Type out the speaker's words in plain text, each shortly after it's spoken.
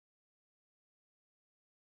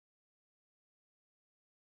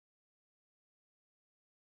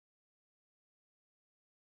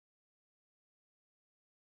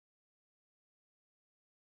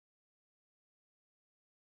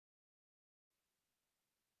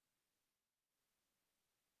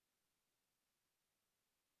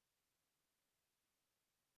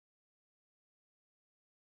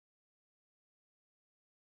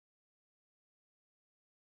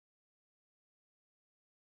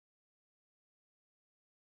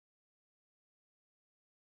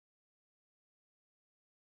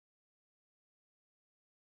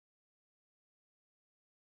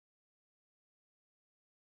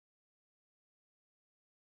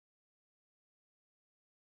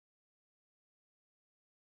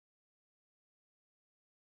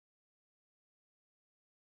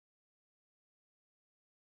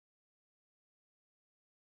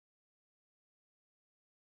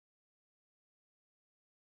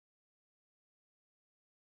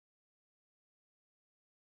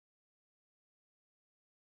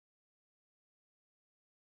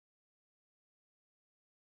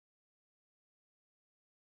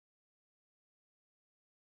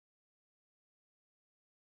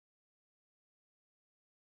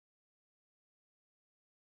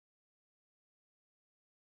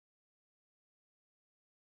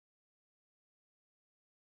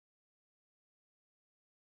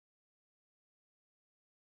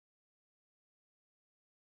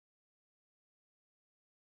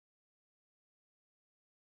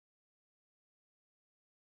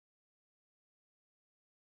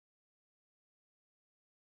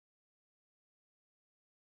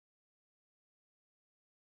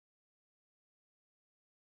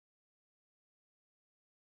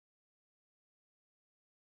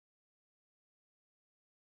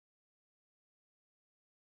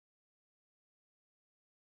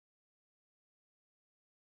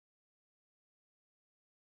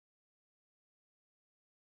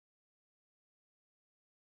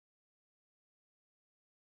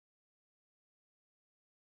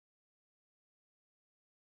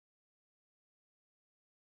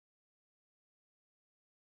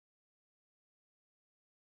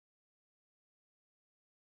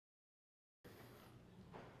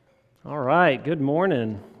All right, good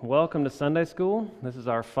morning. Welcome to Sunday School. This is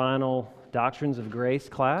our final Doctrines of Grace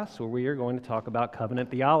class where we are going to talk about covenant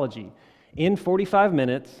theology in 45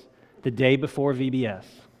 minutes the day before VBS.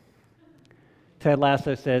 Ted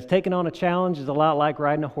Lasso says, taking on a challenge is a lot like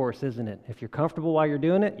riding a horse, isn't it? If you're comfortable while you're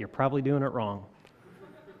doing it, you're probably doing it wrong.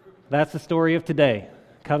 That's the story of today.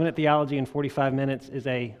 Covenant theology in 45 minutes is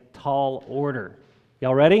a tall order.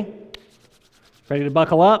 Y'all ready? Ready to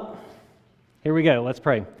buckle up? Here we go. Let's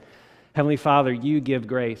pray. Heavenly Father, you give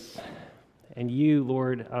grace, and you,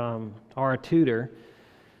 Lord, are our tutor.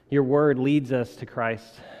 Your word leads us to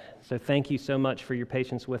Christ. So thank you so much for your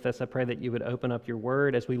patience with us. I pray that you would open up your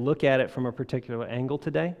word as we look at it from a particular angle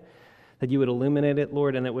today, that you would illuminate it,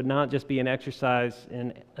 Lord, and it would not just be an exercise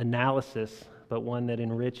in analysis, but one that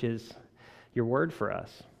enriches your word for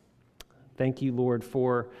us. Thank you, Lord,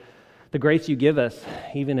 for the grace you give us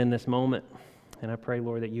even in this moment. And I pray,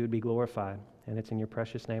 Lord, that you would be glorified. And it's in your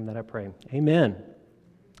precious name that I pray. Amen.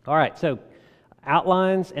 All right, so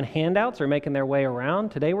outlines and handouts are making their way around.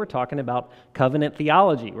 Today we're talking about covenant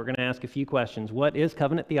theology. We're going to ask a few questions. What is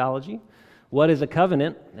covenant theology? What is a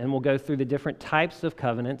covenant? And we'll go through the different types of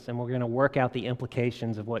covenants, and we're going to work out the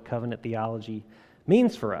implications of what covenant theology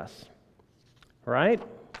means for us. All right?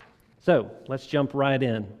 So let's jump right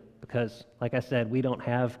in because, like I said, we don't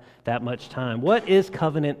have that much time. What is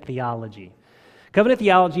covenant theology? Covenant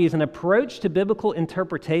theology is an approach to biblical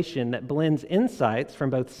interpretation that blends insights from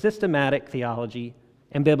both systematic theology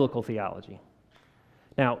and biblical theology.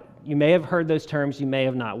 Now, you may have heard those terms, you may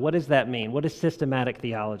have not. What does that mean? What is systematic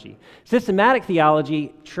theology? Systematic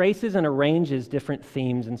theology traces and arranges different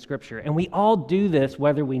themes in Scripture, and we all do this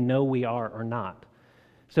whether we know we are or not.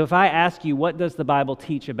 So if I ask you, what does the Bible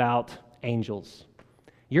teach about angels?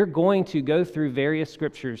 You're going to go through various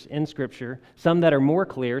scriptures in Scripture, some that are more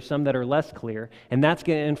clear, some that are less clear, and that's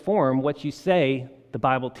going to inform what you say the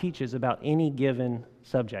Bible teaches about any given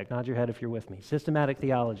subject. Nod your head if you're with me. Systematic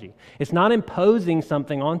theology. It's not imposing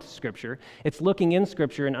something onto Scripture. It's looking in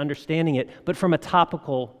Scripture and understanding it, but from a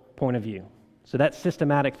topical point of view. So that's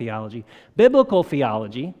systematic theology. Biblical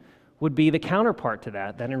theology would be the counterpart to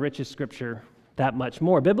that enriches Scripture that much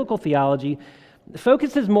more. Biblical theology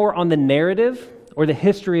focuses more on the narrative or the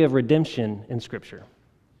history of redemption in Scripture.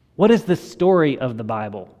 What is the story of the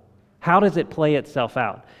Bible? How does it play itself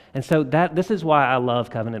out? And so this is why I love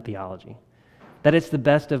covenant theology, that it's the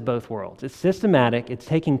best of both worlds. It's systematic, it's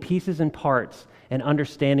taking pieces and parts and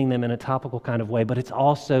understanding them in a topical kind of way, but it's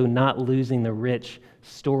also not losing the rich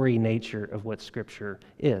story nature of what Scripture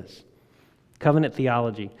is. Covenant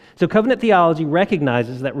theology. So covenant theology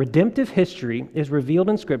recognizes that redemptive history is revealed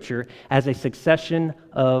in Scripture as a succession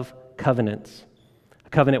of covenants. A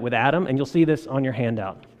covenant with Adam, and you'll see this on your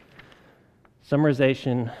handout.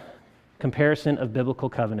 Summarization, comparison of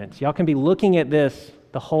biblical covenants. Y'all can be looking at this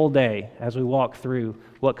the whole day as we walk through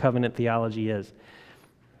what covenant theology is.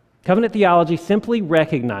 Covenant theology simply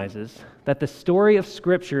recognizes that the story of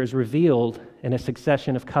Scripture is revealed in a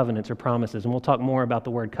succession of covenants or promises, and we'll talk more about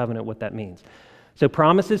the word covenant, what that means. So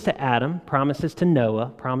promises to Adam, promises to Noah,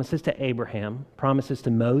 promises to Abraham, promises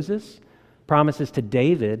to Moses, promises to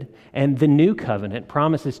David, and the new covenant,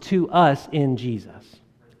 promises to us in Jesus.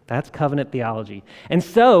 That's covenant theology. And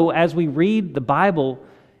so, as we read the Bible,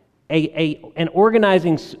 an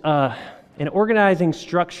organizing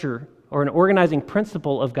structure or an organizing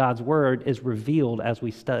principle of God's Word is revealed as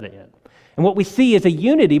we study it. And what we see is a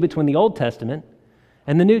unity between the Old Testament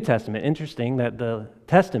and the New Testament. Interesting that the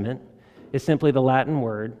Testament is simply the Latin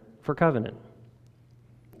word for covenant.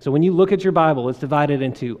 So when you look at your Bible, it's divided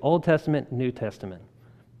into Old Testament, New Testament.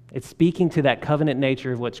 It's speaking to that covenant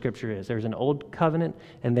nature of what Scripture is. There's an old covenant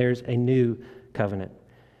and there's a new covenant.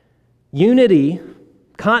 Unity,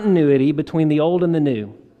 continuity between the old and the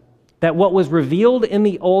new. That what was revealed in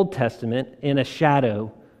the Old Testament in a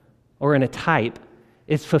shadow or in a type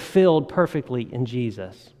is fulfilled perfectly in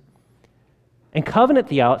Jesus. And covenant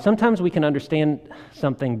theology, sometimes we can understand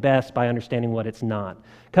something best by understanding what it's not.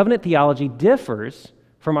 Covenant theology differs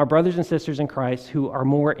from our brothers and sisters in Christ who are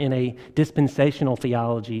more in a dispensational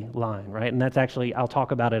theology line, right? And that's actually, I'll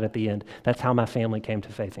talk about it at the end. That's how my family came to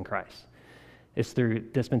faith in Christ. It's through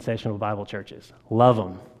dispensational Bible churches. Love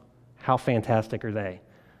them. How fantastic are they?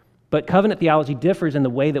 But covenant theology differs in the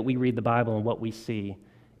way that we read the Bible and what we see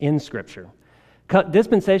in Scripture.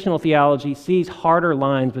 Dispensational theology sees harder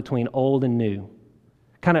lines between old and new,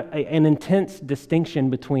 kind of an intense distinction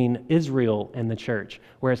between Israel and the church,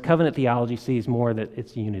 whereas covenant theology sees more that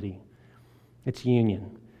it's unity, it's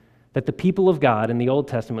union, that the people of God in the Old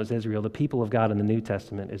Testament was Israel, the people of God in the New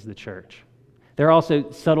Testament is the church. There are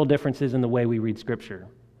also subtle differences in the way we read Scripture.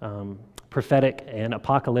 Prophetic and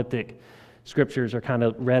apocalyptic scriptures are kind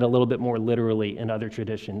of read a little bit more literally in other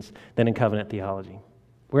traditions than in covenant theology.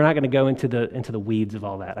 We're not going to go into the weeds of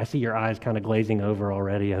all that. I see your eyes kind of glazing over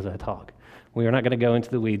already as I talk. We are not going to go into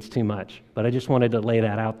the weeds too much, but I just wanted to lay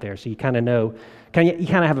that out there so you kind of know, you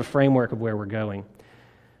kind of have a framework of where we're going.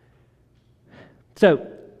 So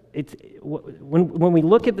when we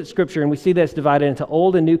look at the scripture and we see that it's divided into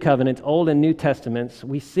Old and New Covenants, Old and New Testaments,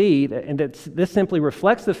 we see that this simply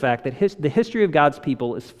reflects the fact that the history of God's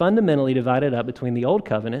people is fundamentally divided up between the Old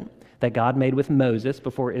Covenant that God made with Moses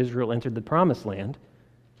before Israel entered the Promised Land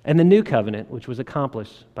and the New Covenant, which was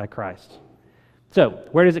accomplished by Christ. So,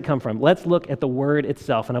 where does it come from? Let's look at the word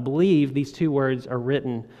itself, and I believe these two words are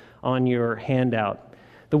written on your handout.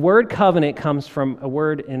 The word covenant comes from a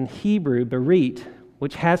word in Hebrew, berit,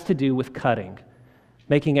 which has to do with cutting,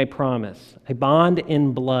 making a promise, a bond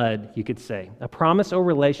in blood, you could say, a promise or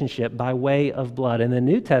relationship by way of blood. In the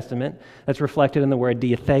New Testament, that's reflected in the word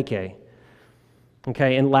diatheke.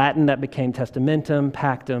 Okay, in Latin, that became testamentum,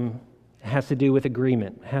 pactum. It has to do with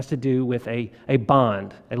agreement. It has to do with a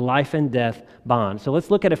bond, a life and death bond. So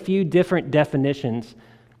let's look at a few different definitions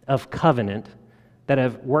of covenant that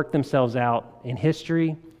have worked themselves out in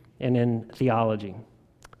history and in theology.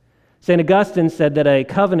 St. Augustine said that a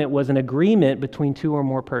covenant was an agreement between two or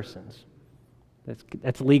more persons.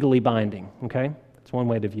 That's legally binding, okay? That's one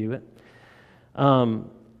way to view it.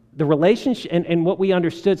 The relationship, and what we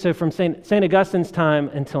understood, so from St. Augustine's time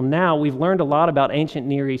until now, we've learned a lot about ancient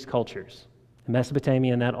Near East cultures,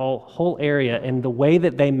 Mesopotamia and that whole area, and the way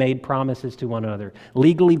that they made promises to one another,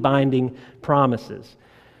 legally binding promises.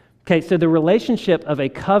 Okay, so the relationship of a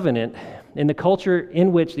covenant in the culture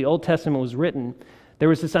in which the Old Testament was written, there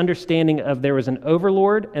was this understanding of there was an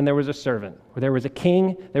overlord and there was a servant, or there was a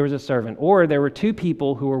king, there was a servant, or there were two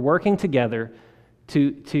people who were working together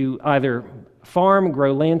to either farm,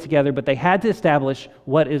 grow land together, but they had to establish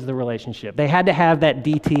what is the relationship. They had to have that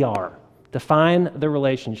DTR, define the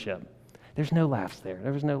relationship. There's no laughs there.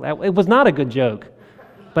 It was not a good joke,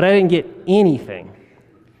 but I didn't get anything.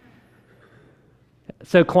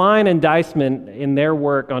 So Klein and Deisman, in their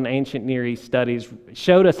work on ancient Near East studies,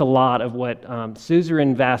 showed us a lot of what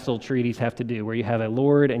suzerain vassal treaties have to do, where you have a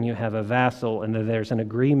lord and you have a vassal, and there's an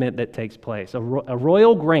agreement that takes place. A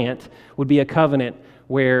royal grant would be a covenant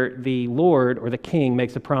where the lord or the king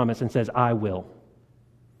makes a promise and says, I will.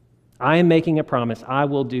 I am making a promise. I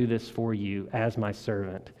will do this for you as my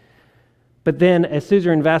servant. But then a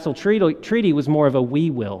suzerain vassal treaty was more of a we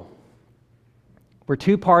will, where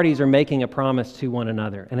two parties are making a promise to one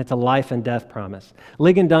another, and it's a life and death promise.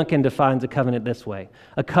 Ligon Duncan defines a covenant this way.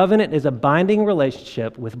 A covenant is a binding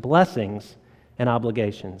relationship with blessings and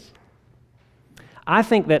obligations. I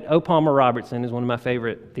think that O. Palmer Robertson is one of my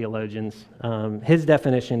favorite theologians. His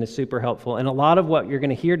definition is super helpful, and a lot of what you're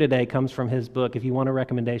going to hear today comes from his book. If you want a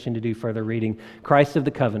recommendation to do further reading, Christ of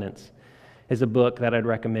the Covenants is a book that I'd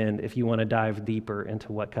recommend if you want to dive deeper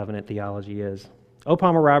into what covenant theology is. O.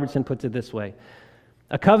 Palmer Robertson puts it this way.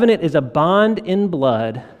 A covenant is a bond in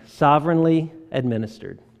blood sovereignly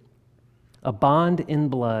administered. A bond in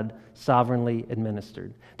blood sovereignly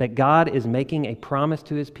administered. That God is making a promise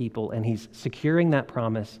to his people and he's securing that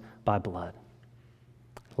promise by blood.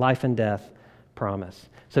 Life and death promise.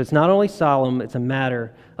 So it's not only solemn, it's a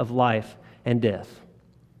matter of life and death.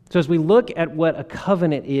 So as we look at what a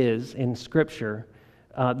covenant is in Scripture,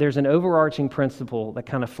 there's an overarching principle that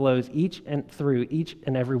kind of flows through each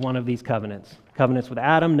and every one of these covenants. Covenants with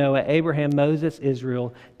Adam, Noah, Abraham, Moses,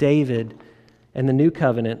 Israel, David, and the new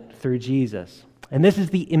covenant through Jesus. And this is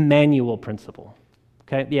the Emmanuel principle.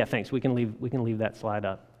 Okay? Yeah, thanks. We can leave that slide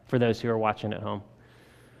up for those who are watching at home.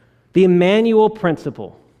 The Emmanuel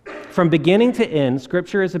principle. From beginning to end,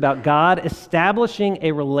 Scripture is about God establishing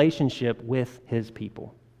a relationship with his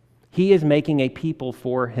people. He is making a people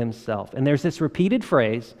for himself. And there's this repeated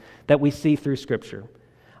phrase that we see through Scripture.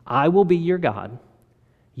 I will be your God,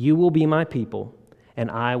 you will be my people, and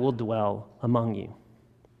I will dwell among you.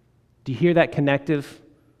 Do you hear that connective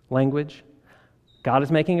language? God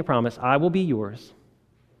is making a promise. I will be yours.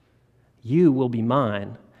 You will be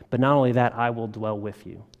mine. But not only that, I will dwell with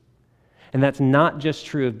you. And that's not just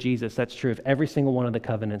true of Jesus. That's true of every single one of the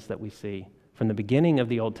covenants that we see from the beginning of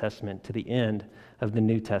the Old Testament to the end of the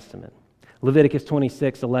New Testament. Leviticus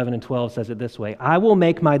 26, 11 and 12 says it this way. I will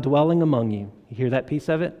make my dwelling among you. You hear that piece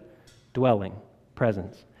of it? Dwelling,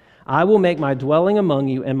 presence. I will make my dwelling among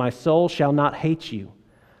you, and my soul shall not hate you.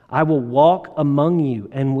 I will walk among you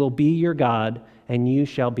and will be your God, and you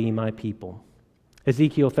shall be my people.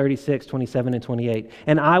 Ezekiel 36, 27 and 28.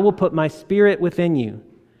 And I will put my spirit within you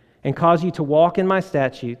and cause you to walk in my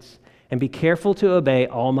statutes and be careful to obey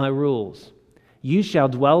all my rules. You shall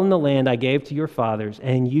dwell in the land I gave to your fathers,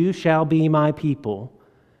 and you shall be my people,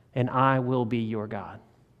 and I will be your God.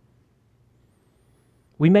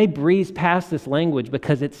 We may breeze past this language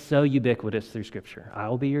because it's so ubiquitous through Scripture. I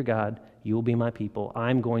will be your God, you will be my people,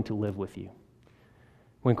 I'm going to live with you.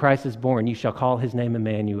 When Christ is born, you shall call his name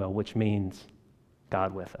Emmanuel, which means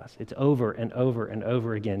God with us. It's over and over and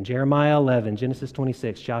over again. Jeremiah 11, Genesis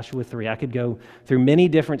 26, Joshua 3. I could go through many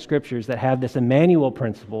different scriptures that have this Emmanuel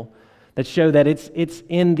principle that show that it's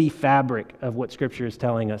in the fabric of what Scripture is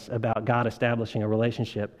telling us about God establishing a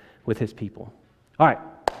relationship with his people. All right,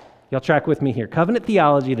 y'all track with me here. Covenant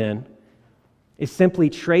theology, then, is simply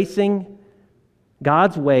tracing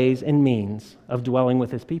God's ways and means of dwelling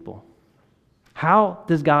with his people. How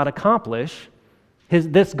does God accomplish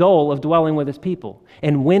this goal of dwelling with his people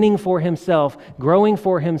and winning for himself, growing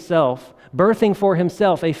for himself, birthing for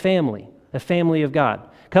himself a family of God?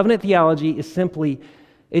 Covenant theology is simply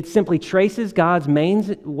traces God's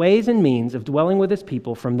ways and means of dwelling with his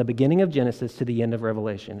people from the beginning of Genesis to the end of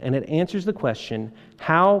Revelation. And it answers the question,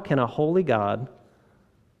 how can a holy God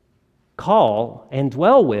call and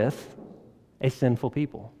dwell with a sinful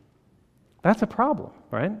people? That's a problem,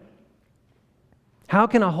 right? How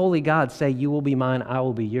can a holy God say, you will be mine, I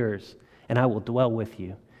will be yours, and I will dwell with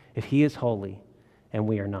you, if he is holy and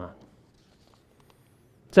we are not?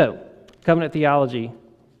 So, covenant theology,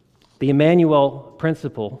 the Emmanuel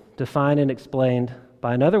principle, defined and explained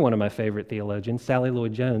by another one of my favorite theologians, Sally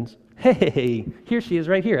Lloyd-Jones. Hey, here she is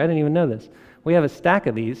right here. I didn't even know this. We have a stack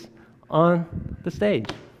of these on the stage.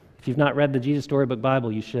 If you've not read the Jesus Storybook Bible,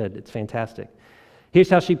 you should. It's fantastic. Here's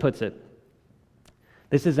how she puts it.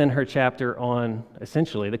 This is in her chapter on,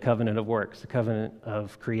 essentially, the covenant of works, the covenant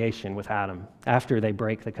of creation with Adam, after they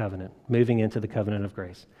break the covenant, moving into the covenant of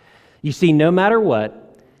grace. You see, no matter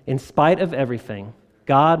what, in spite of everything,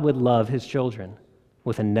 God would love his children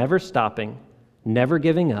with a never stopping, never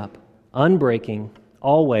giving up, unbreaking,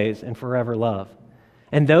 always and forever love.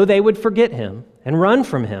 And though they would forget him and run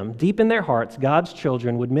from him, deep in their hearts, God's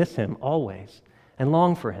children would miss him always and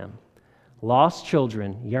long for him, lost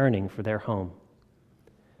children yearning for their home.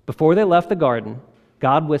 Before they left the garden,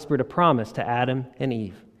 God whispered a promise to Adam and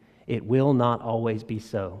Eve. It will not always be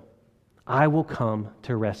so. I will come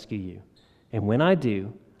to rescue you. And when I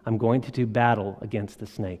do, I'm going to do battle against the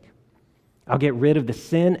snake. I'll get rid of the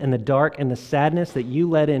sin and the dark and the sadness that you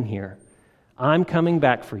let in here. I'm coming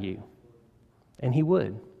back for you. And he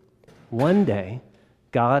would. One day,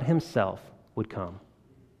 God himself would come.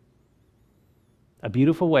 A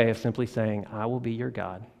beautiful way of simply saying, I will be your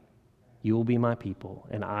God. You will be my people,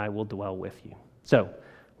 and I will dwell with you. So,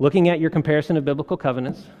 looking at your comparison of biblical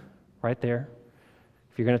covenants, right there,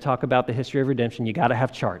 if you're going to talk about the history of redemption, you got to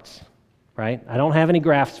have charts, right? I don't have any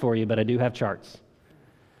graphs for you, but I do have charts.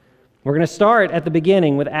 We're going to start at the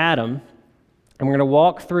beginning with Adam, and we're going to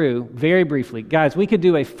walk through very briefly. Guys, we could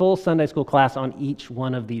do a full Sunday school class on each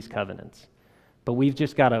one of these covenants, but we've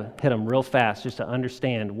just got to hit them real fast just to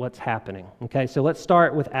understand what's happening. Okay, so let's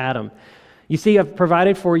start with Adam. You see, I've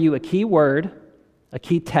provided for you a key word, a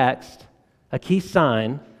key text, a key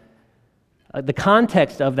sign, the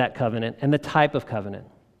context of that covenant, and the type of covenant.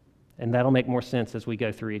 And that'll make more sense as we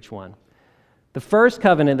go through each one. The first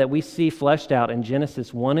covenant that we see fleshed out in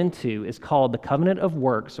Genesis 1 and 2 is called the covenant of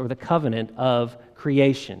works, or the covenant of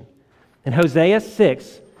creation. In Hosea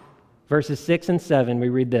 6, verses 6 and 7, we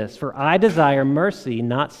read this, "For I desire mercy,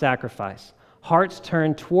 not sacrifice, hearts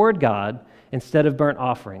turned toward God, instead of burnt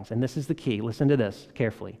offerings." And this is the key. Listen to this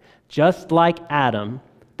carefully. "Just like Adam,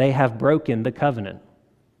 they have broken the covenant.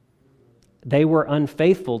 They were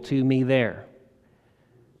unfaithful to me there."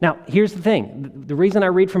 Now, here's the thing. The reason I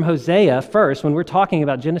read from Hosea first when we're talking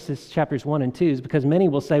about Genesis chapters 1 and 2 is because many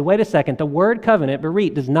will say, wait a second, the word covenant,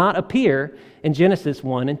 berit, does not appear in Genesis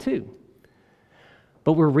 1 and 2.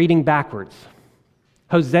 But we're reading backwards.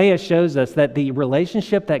 Hosea shows us that the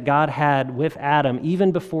relationship that God had with Adam,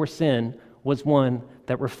 even before sin, was one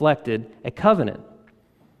that reflected a covenant.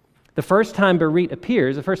 The first time berit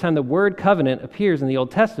appears, the first time the word covenant appears in the Old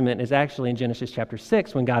Testament is actually in Genesis chapter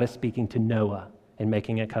 6 when God is speaking to Noah and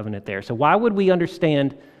making a covenant there. So why would we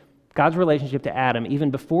understand God's relationship to Adam,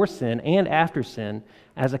 even before sin and after sin,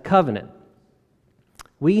 as a covenant?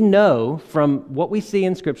 We know from what we see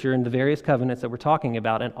in Scripture in the various covenants that we're talking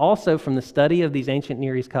about, and also from the study of these ancient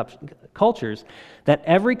Near East cultures, that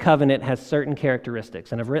every covenant has certain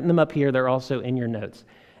characteristics. And I've written them up here. They're also in your notes.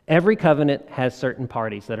 Every covenant has certain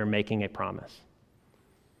parties that are making a promise.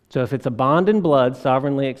 So if it's a bond in blood,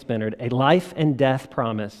 sovereignly expended, a life and death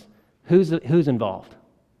promise, who's involved?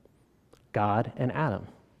 God and Adam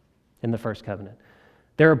in the first covenant.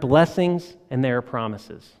 There are blessings and there are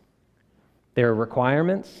promises. There are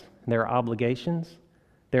requirements and there are obligations,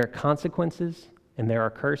 there are consequences, and there are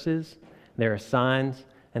curses, there are signs,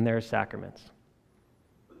 and there are sacraments.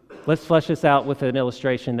 Let's flesh this out with an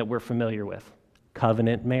illustration that we're familiar with.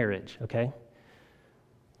 Covenant marriage, okay?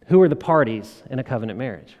 Who are the parties in a covenant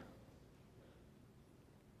marriage?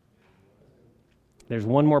 There's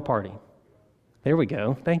one more party. There we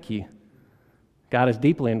go. Thank you. God is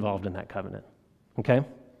deeply involved in that covenant, okay?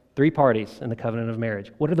 3 parties in the covenant of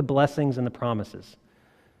marriage. What are the blessings and the promises?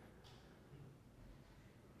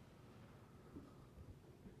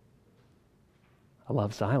 I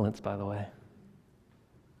love silence, by the way.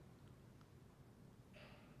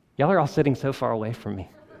 Y'all are all sitting so far away from me.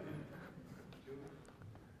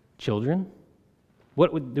 Children?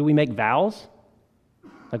 Do we make vows?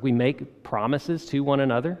 Like we make promises to one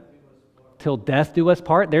another? Till death do us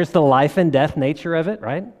part. There's the life and death nature of it,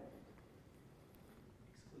 right?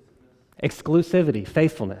 Exclusivity,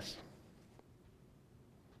 faithfulness.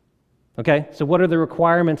 Okay, so what are the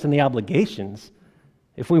requirements and the obligations?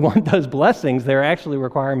 If we want those blessings, there are actually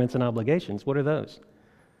requirements and obligations. What are those?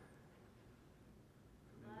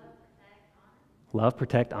 Love,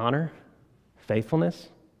 protect, honor, faithfulness,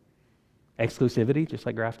 exclusivity, just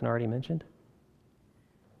like Grafton already mentioned.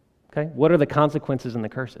 Okay, what are the consequences and the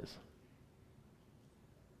curses?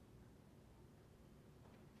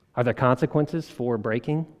 Are there consequences for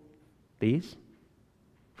breaking these?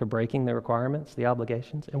 For breaking the requirements, the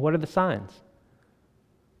obligations? And what are the signs?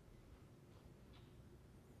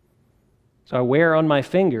 So I wear on my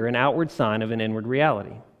finger an outward sign of an inward reality.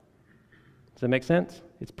 Does that make sense?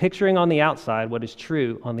 It's picturing on the outside what is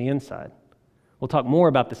true on the inside. We'll talk more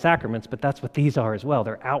about the sacraments, but that's what these are as well.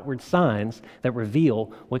 They're outward signs that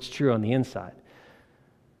reveal what's true on the inside.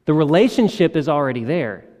 The relationship is already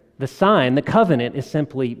there. The sign, the covenant, is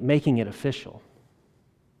simply making it official.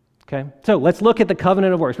 Okay? So let's look at the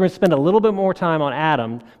covenant of works. We're going to spend a little bit more time on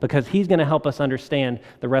Adam because he's going to help us understand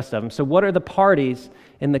the rest of them. So what are the parties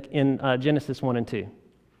in Genesis 1 and 2?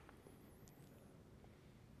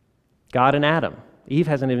 God and Adam. Eve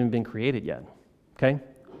hasn't even been created yet. Okay?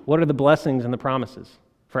 What are the blessings and the promises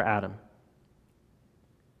for Adam?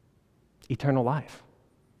 Eternal life.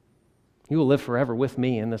 You will live forever with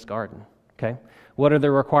me in this garden. Okay? What are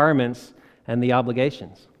the requirements and the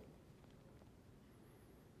obligations?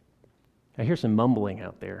 I hear some mumbling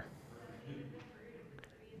out there.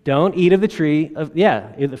 Don't eat of the tree of,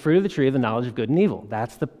 the fruit of the tree of the knowledge of good and evil.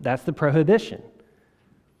 That's the prohibition.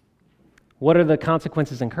 What are the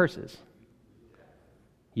consequences and curses?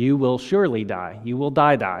 You will surely die. You will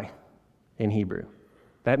die in Hebrew.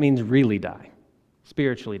 That means really die,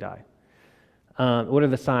 spiritually die. What are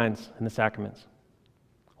the signs and the sacraments?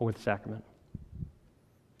 Or the sacrament?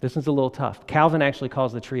 This one's a little tough. Calvin actually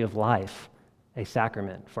calls the tree of life a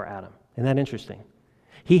sacrament for Adam. Isn't that interesting?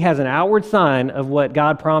 He has an outward sign of what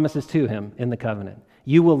God promises to him in the covenant.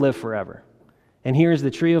 You will live forever. And here's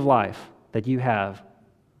the tree of life that you have.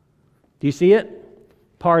 Do you see it?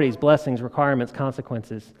 Parties, blessings, requirements,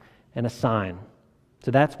 consequences, and a sign.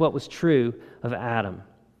 So that's what was true of Adam.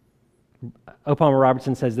 O. Palmer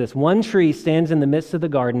Robertson says this: one tree stands in the midst of the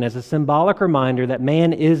garden as a symbolic reminder that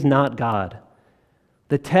man is not God.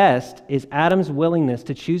 The test is Adam's willingness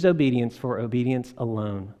to choose obedience for obedience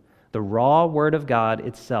alone. The raw word of God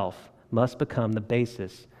itself must become the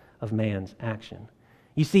basis of man's action.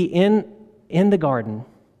 You see, in the garden,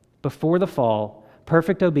 before the fall,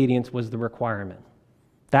 perfect obedience was the requirement.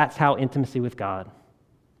 That's how intimacy with God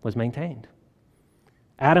was maintained.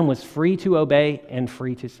 Adam was free to obey and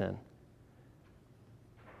free to sin.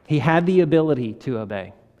 He had the ability to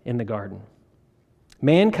obey in the garden.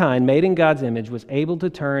 Mankind, made in God's image, was able to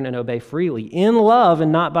turn and obey freely, in love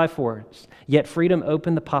and not by force, yet freedom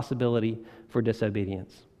opened the possibility for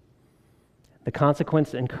disobedience. The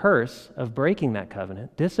consequence and curse of breaking that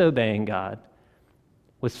covenant, disobeying God,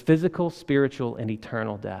 was physical, spiritual, and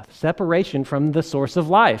eternal death. Separation from the source of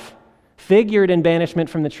life, figured in banishment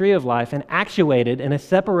from the tree of life, and actuated in a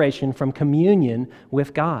separation from communion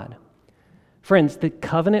with God. Friends, the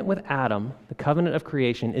covenant with Adam, the covenant of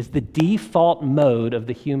creation, is the default mode of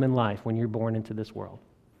the human life when you're born into this world.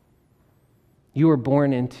 You are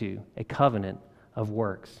born into a covenant of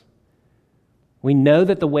works. We know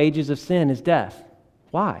that the wages of sin is death.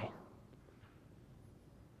 Why?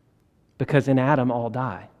 Because in Adam all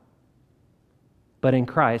die. But in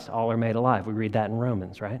Christ all are made alive. We read that in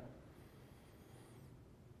Romans, right?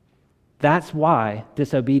 That's why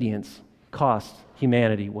disobedience cost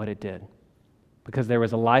humanity what it did. Because there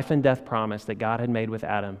was a life and death promise that God had made with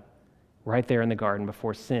Adam right there in the garden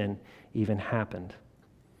before sin even happened.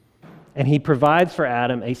 And he provides for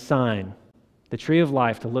Adam a sign, the tree of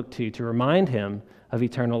life to look to remind him of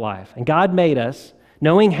eternal life. And God made us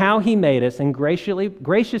knowing how he made us and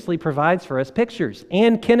graciously provides for us pictures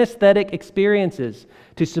and kinesthetic experiences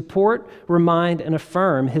to support, remind, and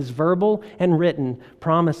affirm his verbal and written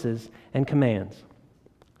promises and commands.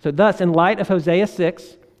 So thus, in light of Hosea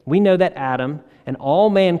 6, we know that Adam and all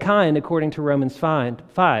mankind, according to Romans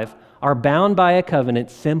 5, are bound by a covenant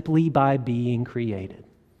simply by being created.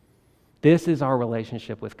 This is our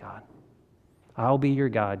relationship with God. I'll be your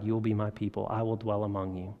God, you will be my people, I will dwell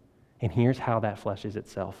among you. And here's how that fleshes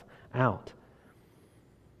itself out.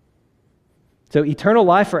 So eternal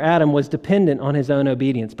life for Adam was dependent on his own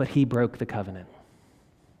obedience, but he broke the covenant.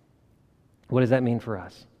 What does that mean for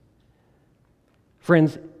us?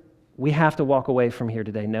 Friends, we have to walk away from here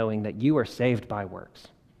today knowing that you are saved by works.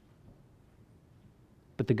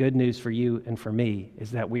 But the good news for you and for me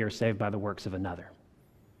is that we are saved by the works of another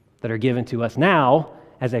that are given to us now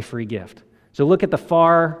as a free gift. So look at the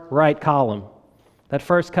far right column. That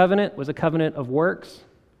first covenant was a covenant of works,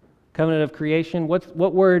 covenant of creation.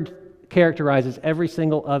 What word characterizes every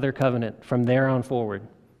single other covenant from there on forward?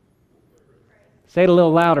 Say it a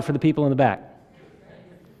little louder for the people in the back.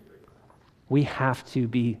 We have to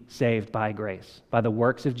be saved by grace, by the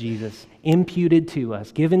works of Jesus, imputed to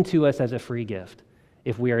us, given to us as a free gift,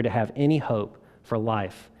 if we are to have any hope for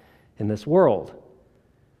life in this world.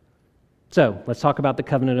 So, let's talk about the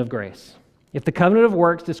covenant of grace. If the covenant of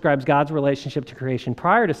works describes God's relationship to creation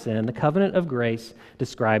prior to sin, the covenant of grace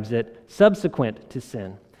describes it subsequent to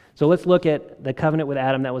sin. So let's look at the covenant with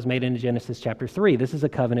Adam that was made in Genesis chapter 3. This is a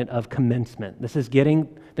covenant of commencement. This is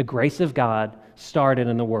getting the grace of God started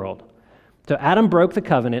in the world. So Adam broke the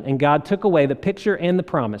covenant, and God took away the picture and the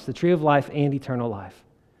promise, the tree of life and eternal life.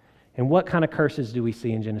 And what kind of curses do we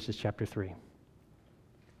see in Genesis chapter 3?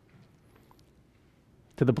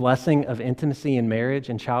 To the blessing of intimacy in marriage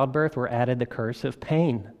and childbirth were added the curse of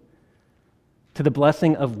pain. To the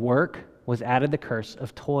blessing of work was added the curse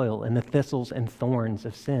of toil and the thistles and thorns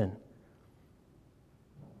of sin.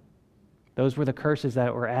 Those were the curses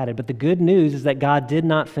that were added. But the good news is that God did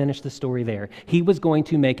not finish the story there. He was going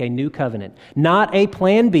to make a new covenant. Not a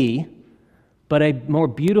plan B, but a more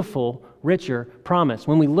beautiful, richer promise.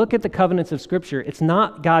 When we look at the covenants of Scripture, it's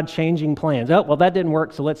not God changing plans. Oh, well, that didn't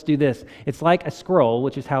work, so let's do this. It's like a scroll,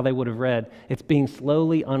 which is how they would have read. It's being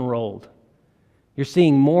slowly unrolled. You're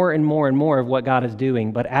seeing more and more and more of what God is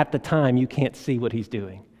doing, but at the time, you can't see what he's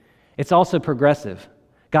doing. It's also progressive.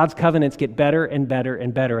 God's covenants get better and better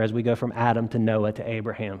and better as we go from Adam to Noah to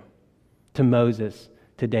Abraham, to Moses,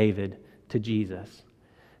 to David, to Jesus.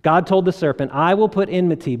 God told the serpent, I will put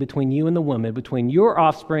enmity between you and the woman, between your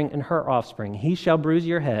offspring and her offspring. He shall bruise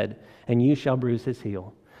your head, and you shall bruise his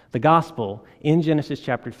heel. The gospel in Genesis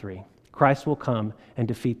chapter 3, Christ will come and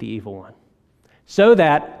defeat the evil one, so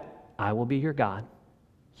that I will be your God,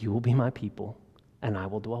 you will be my people, and I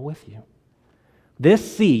will dwell with you.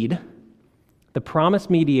 This seed, the promised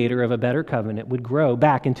mediator of a better covenant, would grow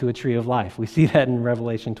back into a tree of life. We see that in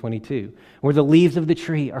Revelation 22, where the leaves of the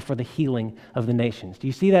tree are for the healing of the nations. Do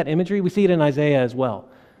you see that imagery? We see it in Isaiah as well,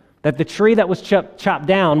 that the tree that was chopped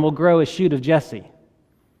down will grow a shoot of Jesse.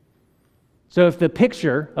 So if the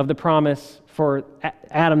picture of the promise for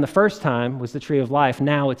Adam the first time was the tree of life,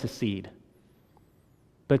 now it's a seed.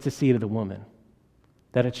 But it's a seed of the woman,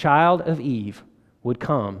 that a child of Eve would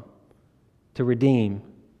come to redeem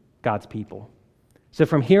God's people. So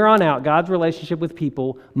from here on out, God's relationship with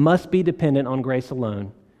people must be dependent on grace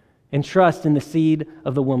alone and trust in the seed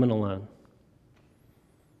of the woman alone.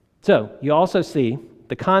 So you also see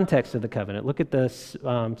the context of the covenant. Look at the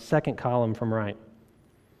second column from right.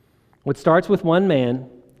 What starts with one man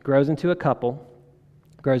grows into a couple,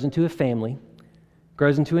 grows into a family,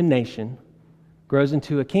 grows into a nation, grows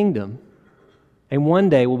into a kingdom, and one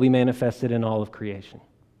day will be manifested in all of creation.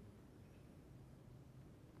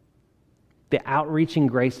 The outreaching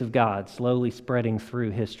grace of God slowly spreading through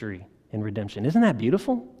history and redemption. Isn't that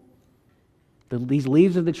beautiful? These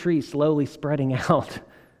leaves of the tree slowly spreading out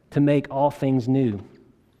to make all things new.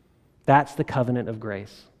 That's the covenant of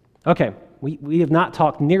grace. Okay, we have not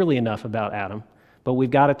talked nearly enough about Adam, but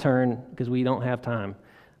we've got to turn, because we don't have time,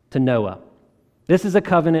 to Noah. This is a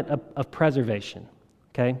covenant of preservation.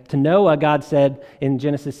 Okay? To Noah, God said in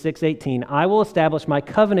Genesis 6:18, I will establish my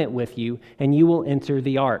covenant with you, and you will enter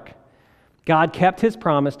the ark. God kept his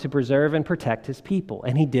promise to preserve and protect his people,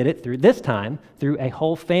 and he did it through a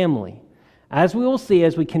whole family. As we will see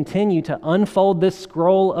as we continue to unfold this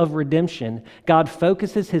scroll of redemption, God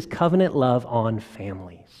focuses his covenant love on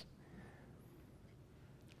families.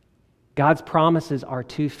 God's promises are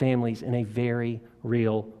to families in a very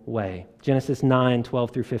real way. Genesis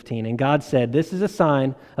 9:12 through 15. And God said, this is a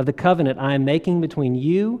sign of the covenant I am making between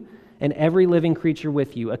you and every living creature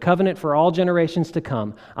with you, a covenant for all generations to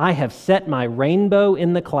come. I have set my rainbow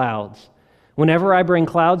in the clouds. Whenever I bring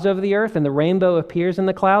clouds over the earth and the rainbow appears in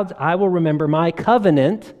the clouds, I will remember my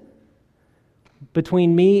covenant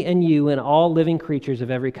between me and you and all living creatures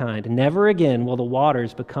of every kind. Never again will the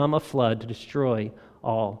waters become a flood to destroy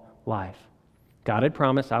all life. God had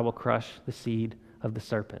promised, I will crush the seed of the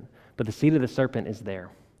serpent. But the seed of the serpent is there.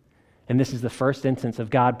 And this is the first instance of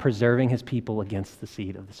God preserving his people against the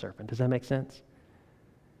seed of the serpent. Does that make sense?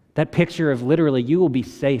 That picture of literally, you will be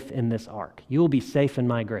safe in this ark. You will be safe in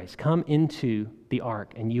my grace. Come into the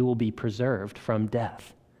ark and you will be preserved from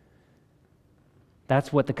death.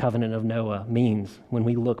 That's what the covenant of Noah means when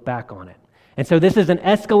we look back on it. And so this is an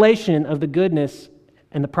escalation of the goodness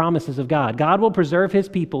and the promises of God. God will preserve his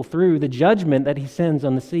people through the judgment that he sends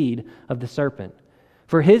on the seed of the serpent.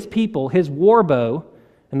 For his people, his war bow,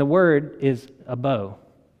 and the word is a bow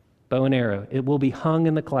and arrow, it will be hung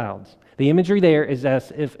in the clouds. The imagery there is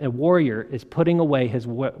as if a warrior is putting away his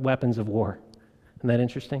weapons of war. Isn't that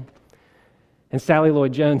interesting? And Sally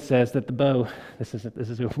Lloyd-Jones says that the bow, this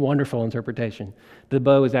is a wonderful interpretation, the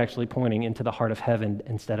bow is actually pointing into the heart of heaven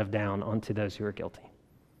instead of down onto those who are guilty.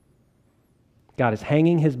 God is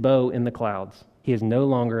hanging his bow in the clouds. He is no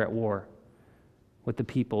longer at war with the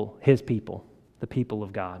people, his people, the people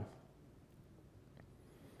of God.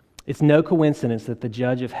 It's no coincidence that the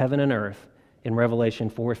judge of heaven and earth in Revelation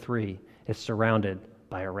 4:3 is surrounded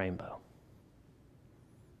by a rainbow.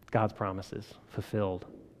 God's promises fulfilled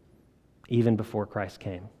even before Christ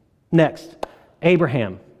came. Next,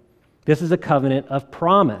 Abraham. This is a covenant of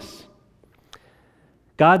promise.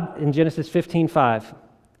 God, in Genesis 15:5,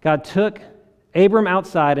 God took Abram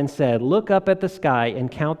outside and said, "Look up at the sky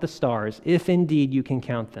and count the stars, if indeed you can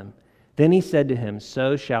count them." Then he said to him,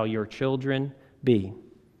 "So shall your children be."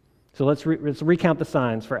 So let's recount the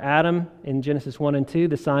signs. For Adam in Genesis 1 and 2,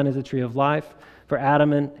 the sign is a tree of life. For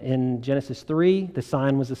Adam in Genesis 3, the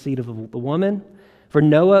sign was the seed of the woman. For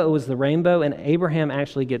Noah, it was the rainbow. And Abraham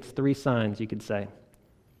actually gets 3 signs, you could say.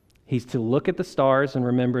 He's to look at the stars and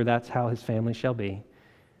remember that's how his family shall be.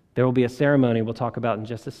 There will be a ceremony we'll talk about in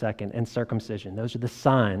just a second, and circumcision. Those are the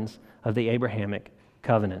signs of the Abrahamic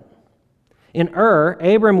covenant. In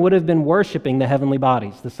Abram would have been worshiping the heavenly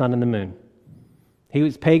bodies, the sun and the moon. He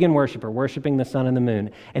was a pagan worshiper, worshiping the sun and the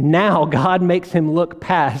moon. And now God makes him look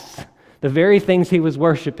past the very things he was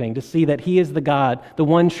worshiping to see that he is the God, the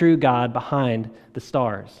one true God behind the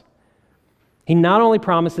stars. He not only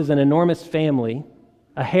promises an enormous family,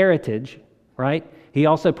 a heritage, right? He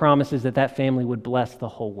also promises that that family would bless the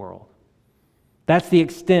whole world. That's the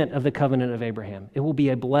extent of the covenant of Abraham. It will be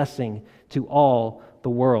a blessing to all the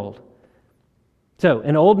world. So,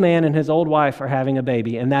 an old man and his old wife are having a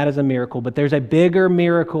baby, and that is a miracle. But there's a bigger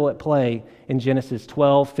miracle at play in Genesis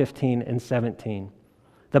 12, 15, and 17.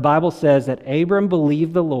 The Bible says that Abram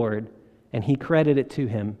believed the Lord, and he credited it to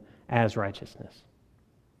him as righteousness.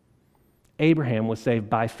 Abraham was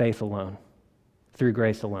saved by faith alone, through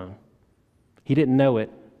grace alone. He didn't know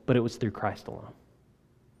it, but it was through Christ alone.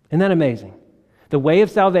 Isn't that amazing? The way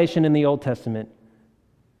of salvation in the Old Testament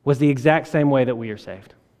was the exact same way that we are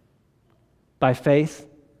saved. By faith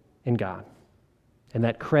in God. And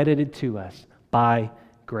that credited to us by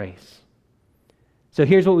grace. So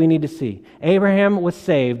here's what we need to see. Abraham was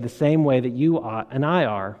saved the same way that you and I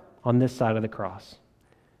are on this side of the cross.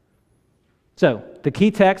 So the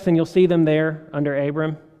key texts, and you'll see them there under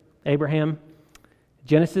Abraham,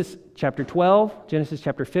 Genesis chapter 12, Genesis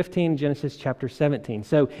chapter 15, Genesis chapter 17.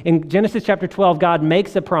 So in Genesis chapter 12, God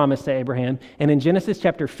makes a promise to Abraham, and in Genesis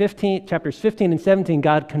chapters 15 and 17,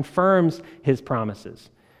 God confirms his promises.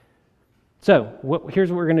 So here's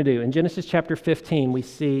what we're going to do. In Genesis chapter 15, we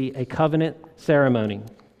see a covenant ceremony.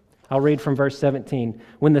 I'll read from verse 17.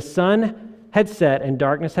 When the sun had set and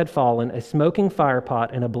darkness had fallen, a smoking firepot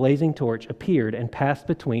and a blazing torch appeared and passed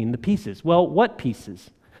between the pieces. Well, what pieces?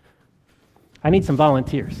 I need some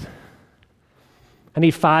volunteers. I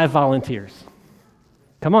need 5 volunteers.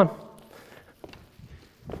 Come on.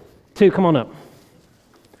 2, come on up.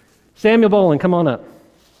 Samuel Boland, come on up.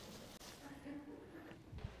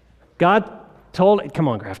 God told, come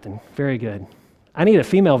on, Grafton. Very good. I need a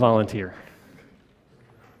female volunteer.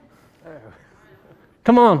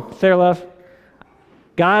 Come on, Sarah Love.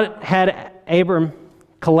 God had Abram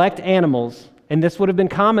collect animals, and this would have been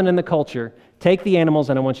common in the culture. Take the animals,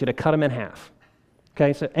 and I want you to cut them in half.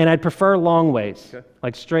 Okay, so, and I'd prefer long ways,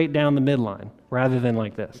 like straight down the midline, rather than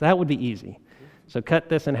like this. That would be easy. So cut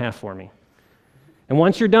this in half for me. And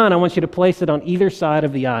once you're done, I want you to place it on either side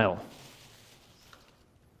of the aisle.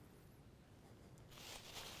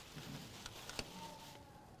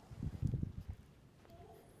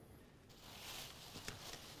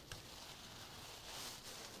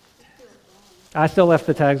 I still left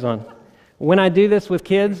the tags on. When I do this with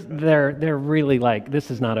kids, they're really like, this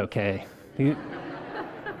is not okay.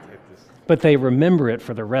 But they remember it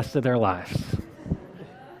for the rest of their lives.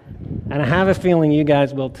 And I have a feeling you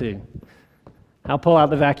guys will too. I'll pull out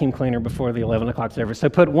the vacuum cleaner before the 11 o'clock service. So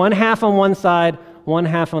put one half on one side, one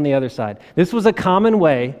half on the other side. This was a common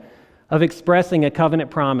way of expressing a covenant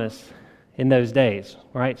promise in those days,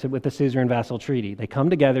 right? So with the suzerain vassal treaty, they come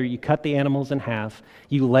together, you cut the animals in half,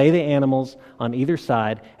 you lay the animals on either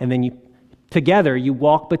side, and then together you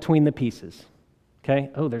walk between the pieces. Okay?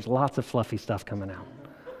 Oh, there's lots of fluffy stuff coming out.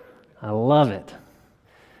 I love it.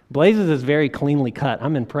 Blazes is very cleanly cut.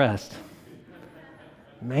 I'm impressed.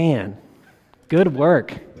 Man, good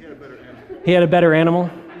work. He had a better animal.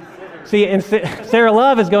 See, and Sarah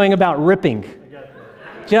Love is going about ripping.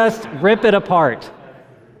 Just rip it apart.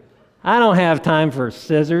 I don't have time for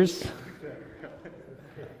scissors.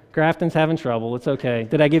 Grafton's having trouble. It's okay.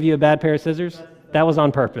 Did I give you a bad pair of scissors? That was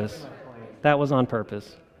on purpose. That was on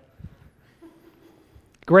purpose.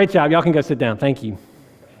 Great job. Y'all can go sit down. Thank you.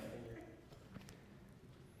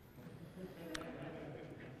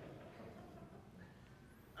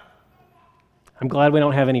 I'm glad we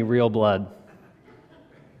don't have any real blood.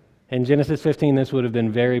 In Genesis 15, this would have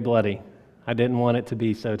been very bloody. I didn't want it to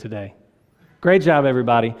be so today. Great job,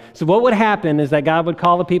 everybody. So what would happen is that God would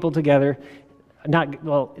call the people together.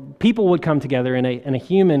 People would come together in a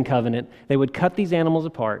human covenant. They would cut these animals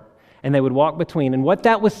apart, and they would walk between. And what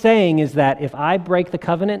that was saying is that if I break the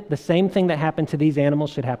covenant, the same thing that happened to these animals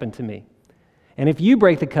should happen to me. And if you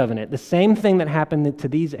break the covenant, the same thing that happened to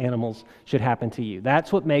these animals should happen to you.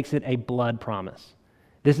 That's what makes it a blood promise.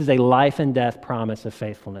 This is a life and death promise of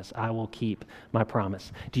faithfulness. I will keep my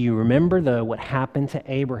promise. Do you remember, though, what happened to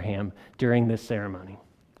Abraham during this ceremony?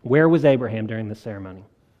 Where was Abraham during this ceremony?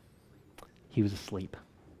 He was asleep.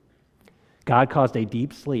 God caused a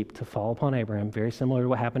deep sleep to fall upon Abraham, very similar to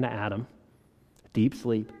what happened to Adam. Deep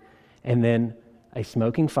sleep, and then a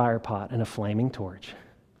smoking fire pot and a flaming torch,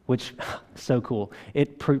 which so cool.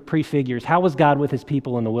 It prefigures how was God with his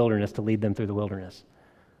people in the wilderness to lead them through the wilderness?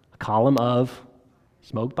 A column of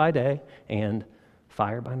smoke by day and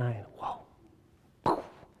fire by night. Whoa.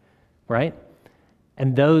 Right?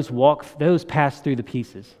 And those pass through the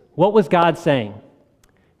pieces. What was God saying?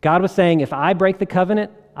 God was saying, if I break the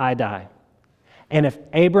covenant, I die. And if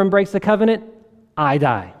Abram breaks the covenant, I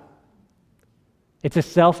die. It's a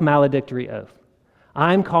self-maledictory oath.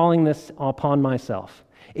 I'm calling this upon myself.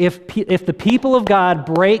 If the people of God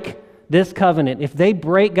break this covenant, if they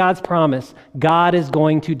break God's promise, God is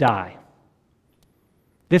going to die.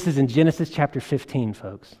 This is in Genesis chapter 15,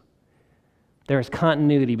 folks. There is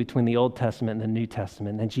continuity between the Old Testament and the New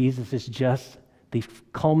Testament, and Jesus is just the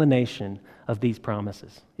culmination of these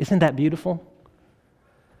promises. Isn't that beautiful?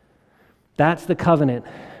 That's the covenant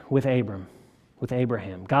with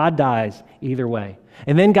Abraham. God dies either way.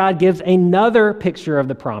 And then God gives another picture of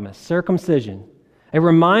the promise, circumcision, a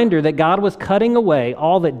reminder that God was cutting away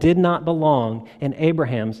all that did not belong in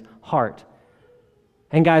Abraham's heart.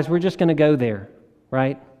 And guys, we're just going to go there.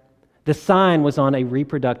 Right? The sign was on a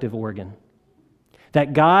reproductive organ.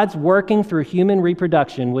 That God's working through human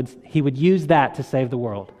reproduction, he would use that to save the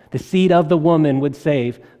world. The seed of the woman would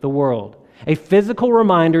save the world. A physical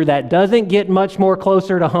reminder that doesn't get much more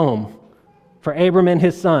closer to home for Abram and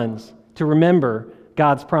his sons to remember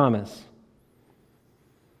God's promise.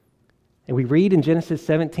 And we read in Genesis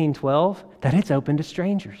 17:12 that it's open to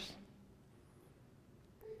strangers.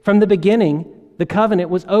 From the beginning, the covenant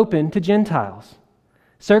was open to Gentiles.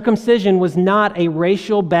 Circumcision was not a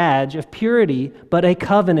racial badge of purity, but a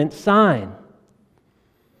covenant sign.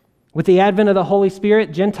 With the advent of the Holy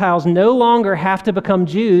Spirit, Gentiles no longer have to become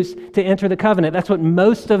Jews to enter the covenant. That's what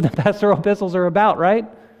most of the pastoral epistles are about, right?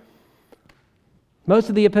 Most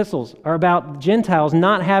of the epistles are about Gentiles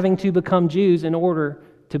not having to become Jews in order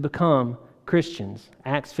to become Christians.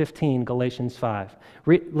 Acts 15, Galatians 5.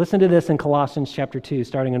 Listen to this in Colossians chapter 2,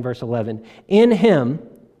 starting in verse 11. In him,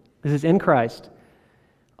 this is in Christ,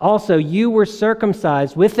 also you were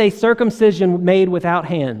circumcised with a circumcision made without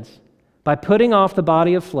hands, by putting off the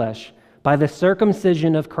body of flesh, by the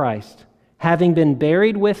circumcision of Christ, having been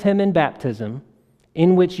buried with him in baptism,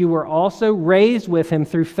 in which you were also raised with him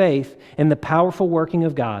through faith in the powerful working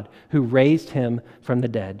of God, who raised him from the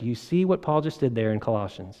dead. Do you see what Paul just did there in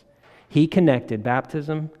Colossians? He connected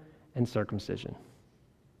baptism and circumcision.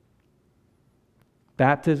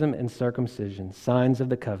 Baptism and circumcision, signs of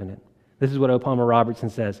the covenant. This is what O. Palmer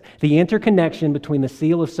Robertson says. The interconnection between the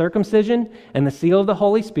seal of circumcision and the seal of the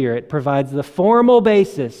Holy Spirit provides the formal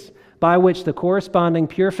basis by which the corresponding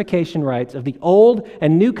purification rites of the Old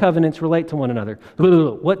and New Covenants relate to one another.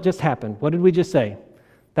 What just happened? What did we just say?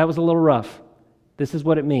 That was a little rough. This is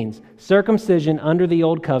what it means. Circumcision under the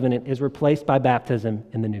old covenant is replaced by baptism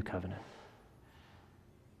in the new covenant.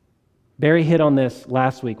 Barry hit on this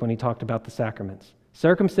last week when he talked about the sacraments.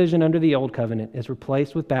 Circumcision under the old covenant is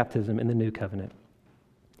replaced with baptism in the new covenant.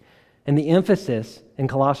 And the emphasis in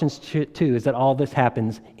Colossians 2 is that all this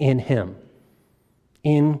happens in Him,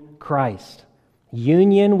 in Christ.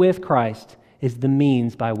 Union with Christ is the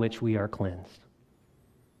means by which we are cleansed.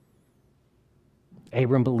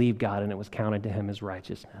 Abram believed God, and it was counted to him as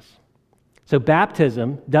righteousness. So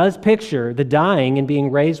baptism does picture the dying and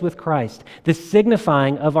being raised with Christ, the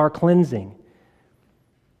signifying of our cleansing.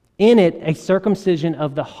 In it, a circumcision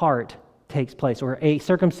of the heart takes place, or a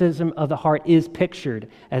circumcision of the heart is pictured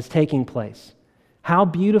as taking place. How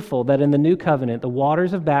beautiful that in the new covenant, the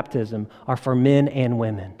waters of baptism are for men and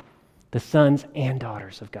women, the sons and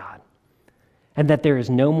daughters of God, and that there is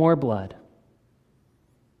no more blood.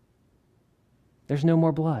 There's no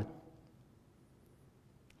more blood.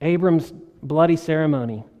 Abram's bloody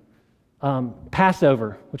ceremony,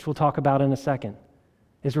 Passover, which we'll talk about in a second,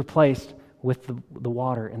 is replaced with the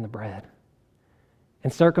water and the bread.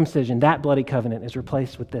 And circumcision, that bloody covenant, is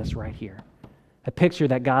replaced with this right here. A picture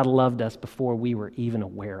that God loved us before we were even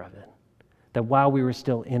aware of it. That while we were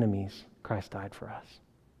still enemies, Christ died for us.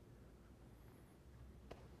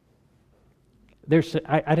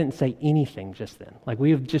 I didn't say anything just then. Like,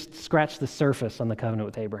 we have just scratched the surface on the covenant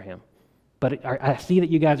with Abraham. But I see that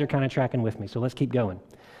you guys are kind of tracking with me, so let's keep going.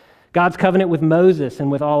 God's covenant with Moses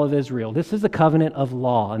and with all of Israel. This is a covenant of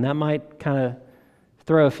law, and that might kind of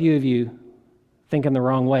throw a few of you thinking the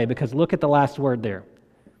wrong way, because look at the last word there.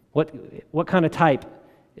 What kind of type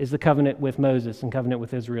is the covenant with Moses and covenant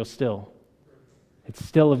with Israel still? It's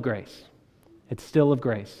still of grace. It's still of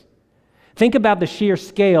grace. Think about the sheer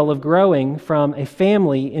scale of growing from a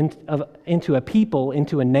family into a people,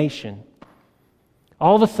 into a nation.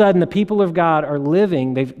 All of a sudden, the people of God are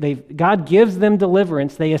living. God gives them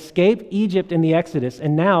deliverance. They escape Egypt in the Exodus,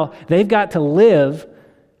 and now they've got to live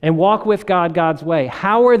and walk with God God's way.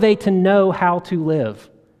 How are they to know how to live?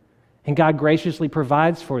 And God graciously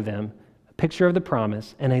provides for them a picture of the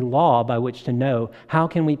promise and a law by which to know, how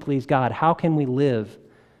can we please God? How can we live?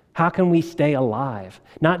 How can we stay alive?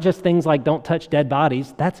 Not just things like don't touch dead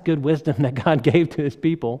bodies. That's good wisdom that God gave to His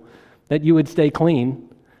people, that you would stay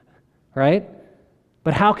clean, right?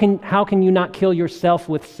 But how can you not kill yourself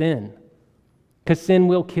with sin? Because sin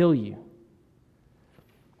will kill you.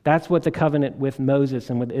 That's what the covenant with Moses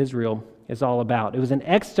and with Israel is all about. It was an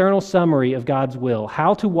external summary of God's will,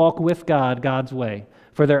 how to walk with God God's way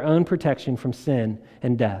for their own protection from sin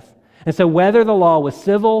and death. And so whether the law was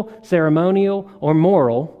civil, ceremonial, or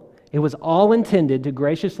moral, it was all intended to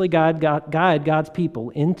graciously guide God's people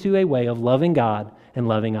into a way of loving God and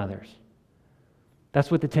loving others. That's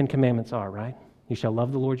what the Ten Commandments are, right? You shall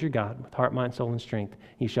love the Lord your God with heart, mind, soul, and strength.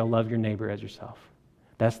 You shall love your neighbor as yourself.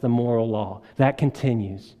 That's the moral law. That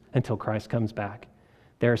continues until Christ comes back.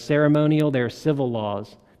 There are ceremonial, there are civil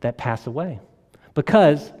laws that pass away.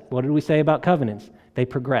 Because, what did we say about covenants? They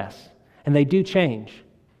progress, and they do change.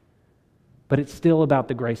 But it's still about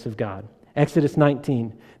the grace of God. Exodus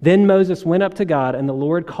 19. Then Moses went up to God, and the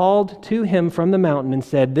Lord called to him from the mountain and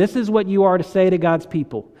said, "This is what you are to say to God's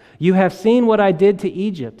people. You have seen what I did to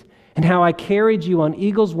Egypt, and how I carried you on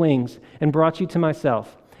eagle's wings and brought you to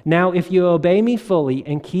myself. Now, if you obey me fully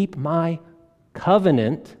and keep my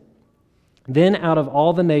covenant, then out of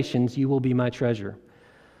all the nations you will be my treasure.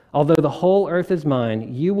 Although the whole earth is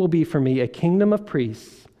mine, you will be for me a kingdom of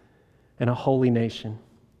priests and a holy nation."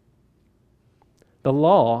 The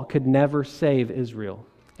law could never save Israel,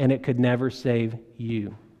 and it could never save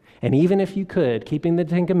you. And even if you could, keeping the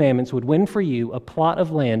Ten Commandments would win for you a plot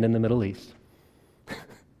of land in the Middle East.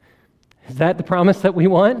 Is that the promise that we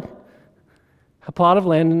want? A plot of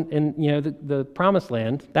land in the promised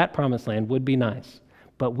land, that promised land would be nice,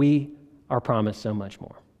 but we are promised so much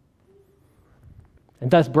more.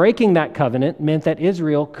 And thus breaking that covenant meant that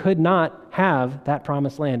Israel could not have that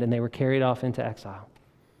promised land, and they were carried off into exile.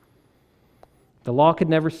 The law could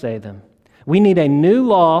never save them. We need a new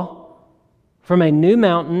law from a new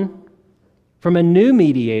mountain, from a new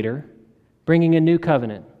mediator, bringing a new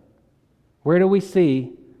covenant. Where do we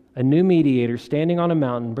see a new mediator standing on a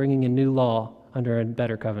mountain, bringing a new law under a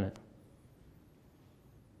better covenant?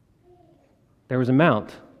 There was a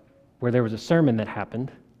mount where there was a sermon that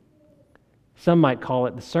happened. Some might call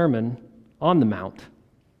it the Sermon on the Mount,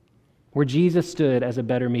 where Jesus stood as a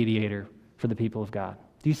better mediator for the people of God.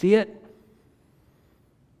 Do you see it?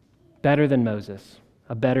 Better than Moses.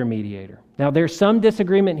 a better mediator. Now, there's some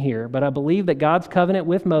disagreement here, but I believe that God's covenant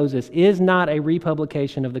with Moses is not a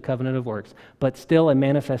republication of the covenant of works, but still a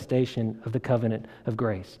manifestation of the covenant of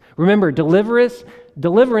grace. Remember, deliverance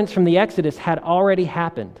from the Exodus had already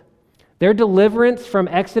happened. Their deliverance from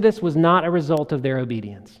Exodus was not a result of their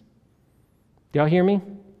obedience. Do y'all hear me?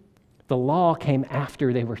 The law came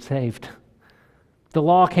after they were saved. The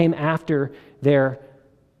law came after their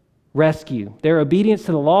rescue. Their obedience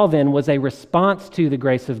to the law then was a response to the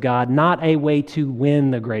grace of God, not a way to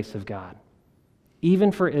win the grace of God, even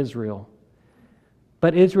for Israel.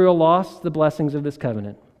 But Israel lost the blessings of this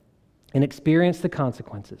covenant and experienced the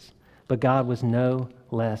consequences. But God was no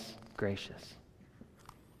less gracious.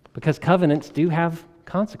 Because covenants do have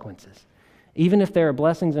consequences. Even if there are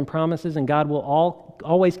blessings and promises, and God will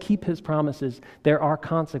always keep His promises, there are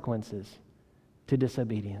consequences to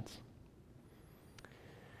disobedience.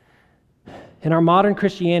 In our modern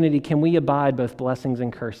Christianity, can we abide both blessings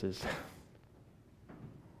and curses?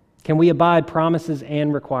 Can we abide promises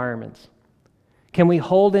and requirements? Can we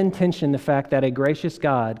hold in tension the fact that a gracious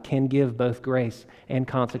God can give both grace and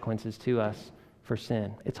consequences to us for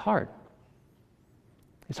sin? It's hard.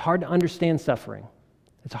 It's hard to understand suffering.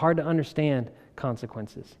 It's hard to understand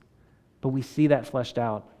consequences. But we see that fleshed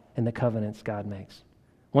out in the covenants God makes.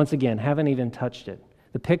 Once again, haven't even touched it.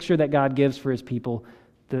 The picture that God gives for His people,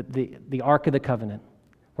 the Ark of the Covenant,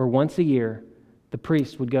 where once a year the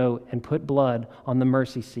priest would go and put blood on the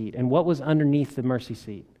mercy seat. And what was underneath the mercy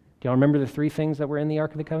seat? Do y'all remember the three things that were in the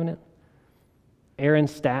Ark of the Covenant?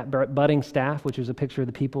 Aaron's budding staff, which was a picture of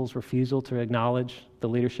the people's refusal to acknowledge the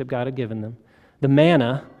leadership God had given them. The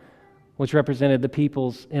manna, which represented the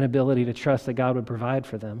people's inability to trust that God would provide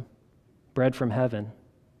for them. Bread from heaven.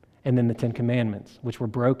 And then the Ten Commandments, which were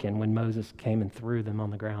broken when Moses came and threw them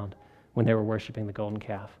on the ground when they were worshiping the golden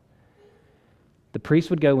calf. The priest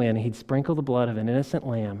would go in and he'd sprinkle the blood of an innocent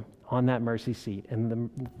lamb on that mercy seat. And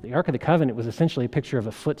the Ark of the Covenant was essentially a picture of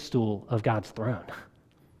a footstool of God's throne.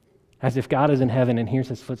 As if God is in heaven and here's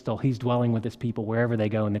His footstool, He's dwelling with His people wherever they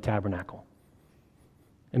go in the tabernacle.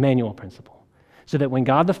 Emmanuel principle. So that when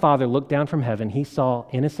God the Father looked down from heaven, He saw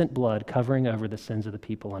innocent blood covering over the sins of the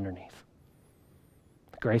people underneath.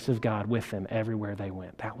 The grace of God with them everywhere they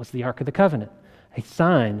went. That was the Ark of the Covenant, a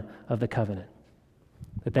sign of the covenant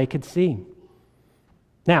that they could see.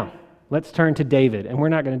 Now, let's turn to David, and we're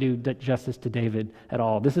not going to do justice to David at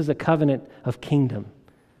all. This is a covenant of kingdom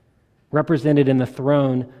represented in the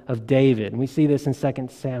throne of David. And we see this in 2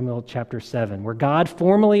 Samuel chapter 7, where God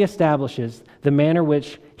formally establishes the manner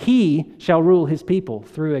which He shall rule His people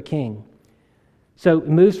through a king. So it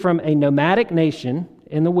moves from a nomadic nation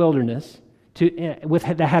in the wilderness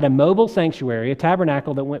that had a mobile sanctuary, a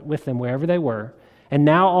tabernacle that went with them wherever they were, and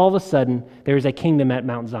now all of a sudden there is a kingdom at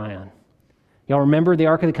Mount Zion. Y'all remember the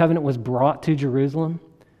Ark of the Covenant was brought to Jerusalem,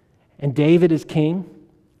 and David is king.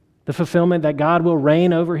 The fulfillment that God will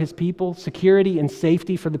reign over His people, security and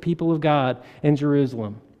safety for the people of God in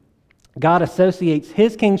Jerusalem. God associates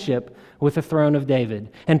His kingship with the throne of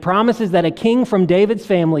David and promises that a king from David's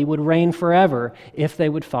family would reign forever if they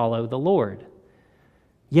would follow the Lord.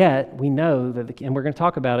 Yet, we know that, and we're going to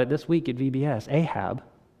talk about it this week at VBS, Ahab,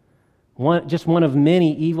 just one of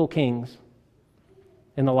many evil kings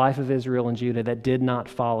in the life of Israel and Judah that did not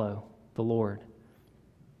follow the Lord.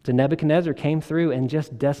 So Nebuchadnezzar came through and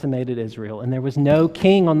just decimated Israel, and there was no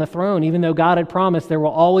king on the throne, even though God had promised there will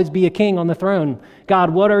always be a king on the throne. God,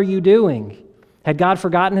 what are you doing? Had God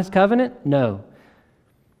forgotten His covenant? No.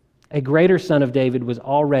 A greater son of David was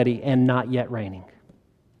already and not yet reigning.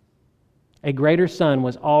 A greater son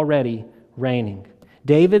was already reigning.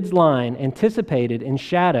 David's line anticipated in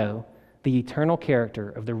shadow the eternal character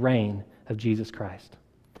of the reign of Jesus Christ.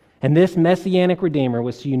 And this messianic Redeemer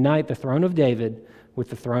was to unite the throne of David with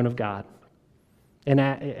the throne of God. In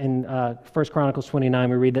 1 Chronicles 29,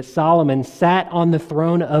 we read that Solomon sat on the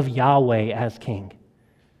throne of Yahweh as king,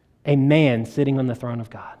 a man sitting on the throne of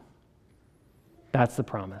God. That's the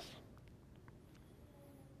promise.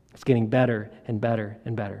 It's getting better and better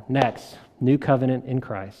and better. Next, new covenant in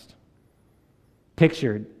Christ,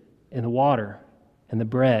 pictured in the water and the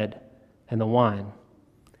bread and the wine.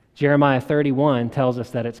 Jeremiah 31 tells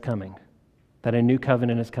us that it's coming, that a new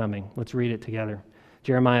covenant is coming. Let's read it together.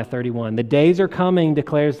 Jeremiah 31. The days are coming,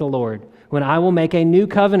 declares the Lord, when I will make a new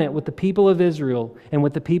covenant with the people of Israel and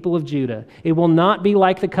with the people of Judah. It will not be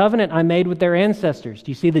like the covenant I made with their ancestors. Do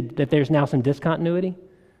you see that there's now some discontinuity?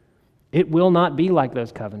 It will not be like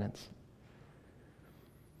those covenants.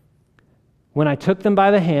 When I took them by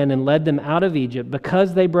the hand and led them out of Egypt,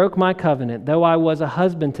 because they broke my covenant, though I was a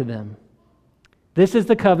husband to them. This is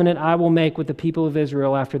the covenant I will make with the people of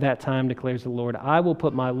Israel after that time, declares the Lord. I will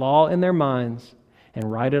put my law in their minds,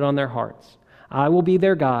 and write it on their hearts. I will be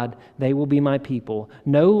their God, they will be my people.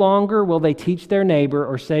 No longer will they teach their neighbor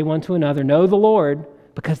or say one to another, 'Know the Lord,'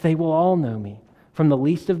 because they will all know me, from the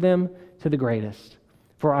least of them to the greatest.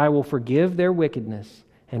 For I will forgive their wickedness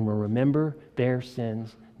and will remember their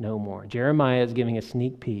sins no more." Jeremiah is giving a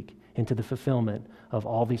sneak peek into the fulfillment of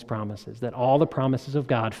all these promises, that all the promises of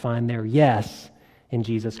God find their yes in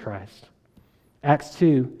Jesus Christ. Acts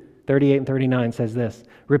 2:38 and 39 says this,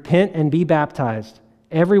 "Repent and be baptized,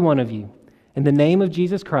 every one of you, in the name of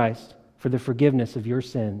Jesus Christ for the forgiveness of your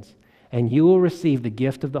sins, and you will receive the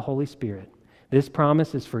gift of the Holy Spirit. This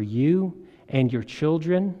promise is for you and your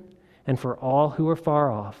children and for all who are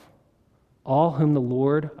far off, all whom the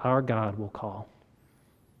Lord our God will call."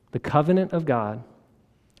 The covenant of God,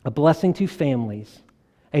 a blessing to families,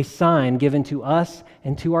 a sign given to us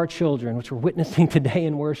and to our children, which we're witnessing today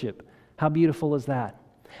in worship. How beautiful is that?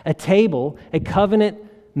 A table, a covenant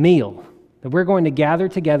meal, that we're going to gather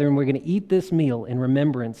together and we're going to eat this meal in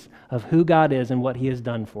remembrance of who God is and what He has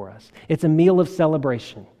done for us. It's a meal of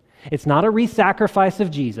celebration. It's not a re-sacrifice of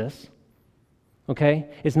Jesus, okay?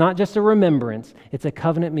 It's not just a remembrance. It's a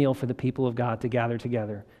covenant meal for the people of God to gather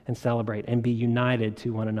together and celebrate and be united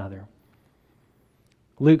to one another.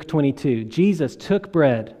 Luke 22, Jesus took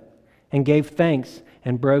bread and gave thanks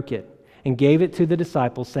and broke it and gave it to the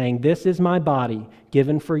disciples, saying, "This is my body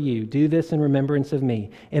given for you. Do this in remembrance of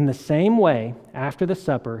me." In the same way, after the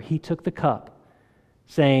supper, He took the cup,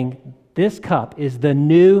 saying, "This cup is the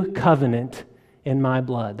new covenant in my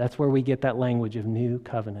blood." That's where we get that language of new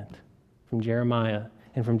covenant from Jeremiah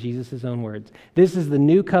and from Jesus' own words. "This is the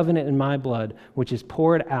new covenant in my blood, which is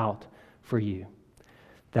poured out for you."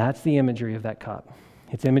 That's the imagery of that cup.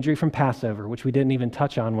 It's imagery from Passover, which we didn't even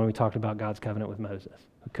touch on when we talked about God's covenant with Moses.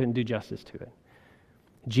 We couldn't do justice to it.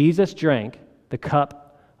 Jesus drank the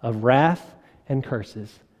cup of wrath and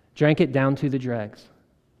curses, drank it down to the dregs,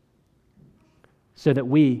 so that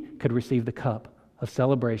we could receive the cup of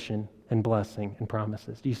celebration and blessing and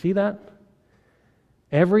promises. Do you see that?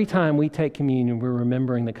 Every time we take communion, we're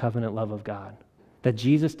remembering the covenant love of God, that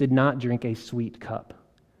Jesus did not drink a sweet cup,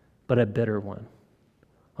 but a bitter one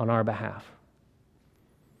on our behalf.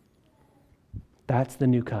 That's the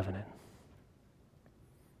new covenant.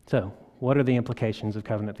 So, what are the implications of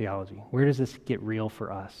covenant theology? Where does this get real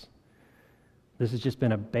for us? This has just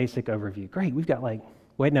been a basic overview. Great, we've got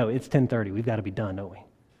it's 10:30. We've got to be done, don't we?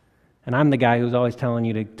 And I'm the guy who's always telling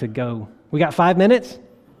you to go. We got 5 minutes?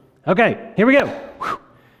 Okay, here we go. Whew.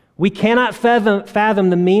 We cannot fathom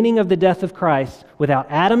the meaning of the death of Christ without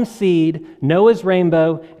Adam's seed, Noah's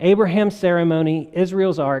rainbow, Abraham's ceremony,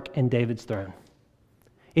 Israel's ark, and David's throne.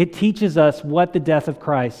 It teaches us what the death of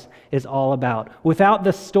Christ is all about. Without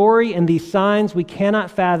the story and these signs, we cannot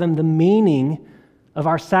fathom the meaning of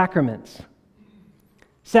our sacraments.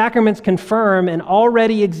 Sacraments confirm an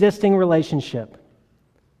already existing relationship.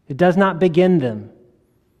 It does not begin them.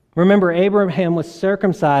 Remember, Abraham was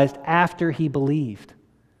circumcised after he believed.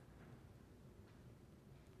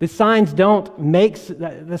 The sign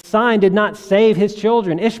did not save his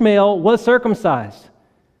children. Ishmael was circumcised,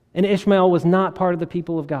 and Ishmael was not part of the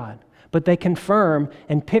people of God. But they confirm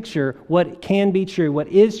and picture what can be true, what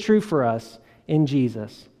is true for us in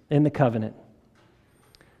Jesus, in the covenant.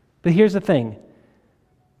 But here's the thing.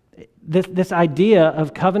 This idea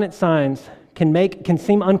of covenant signs can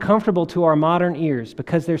seem uncomfortable to our modern ears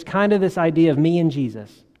because there's kind of this idea of me and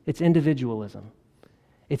Jesus. It's individualism.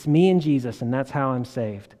 It's me and Jesus, and that's how I'm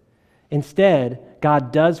saved. Instead,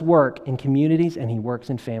 God does work in communities, and He works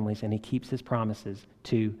in families, and He keeps His promises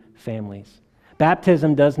to families.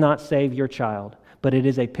 Baptism does not save your child, but it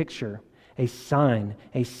is a picture, a sign,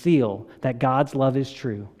 a seal that God's love is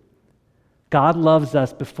true. God loves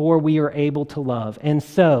us before we are able to love, and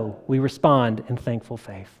so we respond in thankful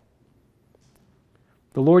faith.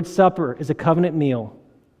 The Lord's Supper is a covenant meal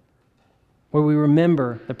where we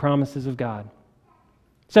remember the promises of God.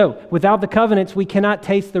 So, without the covenants, we cannot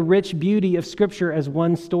taste the rich beauty of Scripture as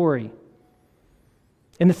one story.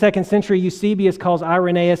 In the 2nd century, Eusebius calls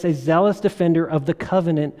Irenaeus a zealous defender of the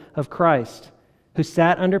covenant of Christ, who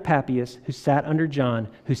sat under Papias, who sat under John,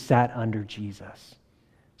 who sat under Jesus.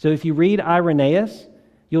 So if you read Irenaeus,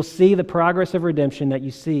 you'll see the progress of redemption that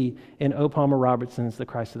you see in O. Palmer Robertson's The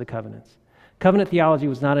Christ of the Covenants. Covenant theology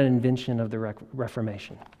was not an invention of the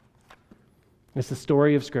Reformation. It's the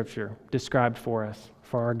story of Scripture described for us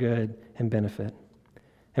for our good and benefit.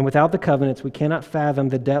 And without the covenants, we cannot fathom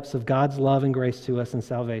the depths of God's love and grace to us in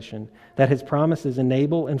salvation, that His promises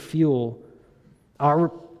enable and fuel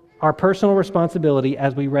our personal responsibility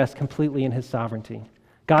as we rest completely in His sovereignty.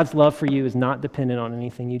 God's love for you is not dependent on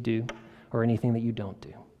anything you do or anything that you don't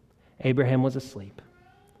do. Abraham was asleep.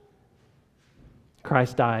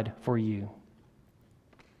 Christ died for you.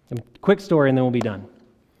 A quick story and then we'll be done.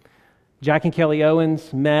 Jack and Kelly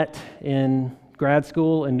Owens met in grad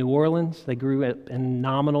school in New Orleans. They grew up in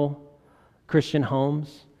nominal Christian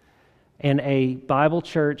homes. And a Bible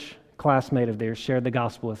church classmate of theirs shared the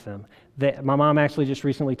gospel with them. My mom actually just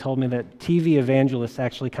recently told me that TV evangelists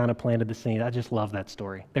actually kind of planted the seed. I just love that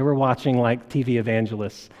story. They were watching like TV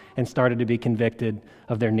evangelists and started to be convicted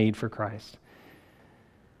of their need for Christ.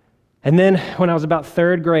 And then when I was about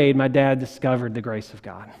third grade, my dad discovered the grace of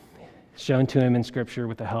God, shown to him in Scripture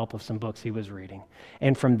with the help of some books he was reading.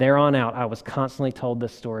 And from there on out, I was constantly told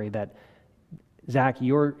this story that, Zack,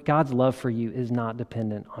 God's love for you is not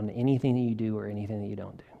dependent on anything that you do or anything that you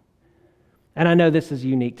don't do. And I know this is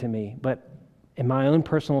unique to me, but in my own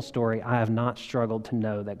personal story, I have not struggled to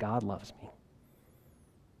know that God loves me.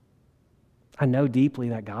 I know deeply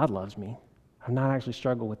that God loves me. I've not actually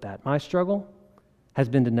struggled with that. My struggle has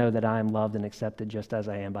been to know that I am loved and accepted just as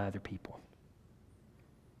I am by other people.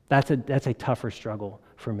 That's a tougher struggle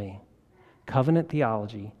for me. Covenant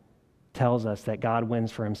theology tells us that God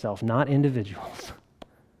wins for himself, not individuals,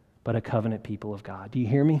 but a covenant people of God. Do you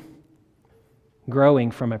hear me? Growing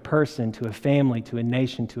from a person to a family to a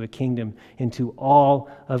nation to a kingdom into all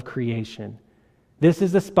of creation. This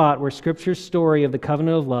is the spot where Scripture's story of the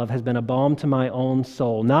covenant of love has been a balm to my own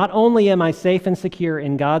soul. Not only am I safe and secure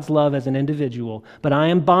in God's love as an individual, but I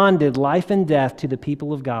am bonded life and death to the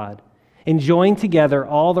people of God, enjoying together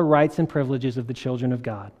all the rights and privileges of the children of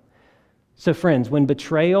God. So friends, when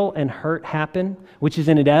betrayal and hurt happen, which is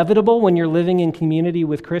inevitable when you're living in community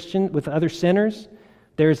with other sinners,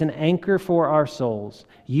 there is an anchor for our souls.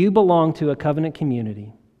 You belong to a covenant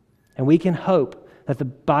community, and we can hope that the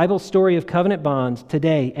Bible story of covenant bonds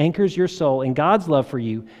today anchors your soul in God's love for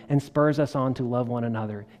you and spurs us on to love one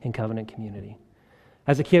another in covenant community.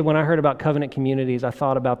 As a kid, when I heard about covenant communities, I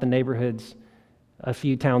thought about the neighborhoods a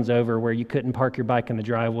few towns over where you couldn't park your bike in the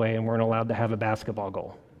driveway and weren't allowed to have a basketball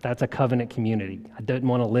goal. That's a covenant community. I didn't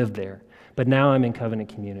want to live there, but now I'm in covenant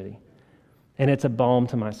community, and it's a balm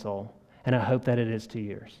to my soul. And I hope that it is to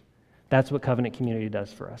yours. That's what covenant community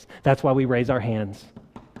does for us. That's why we raise our hands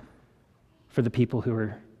for the people who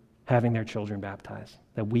are having their children baptized,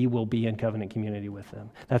 that we will be in covenant community with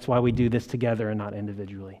them. That's why we do this together and not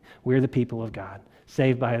individually. We're the people of God,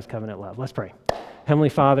 saved by his covenant love. Let's pray. Heavenly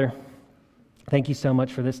Father, thank you so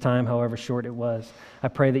much for this time, however short it was. I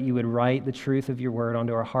pray that you would write the truth of your word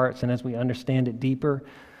onto our hearts, and as we understand it deeper,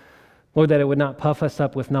 Lord, that it would not puff us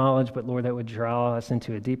up with knowledge, but Lord, that would draw us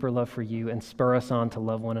into a deeper love for you and spur us on to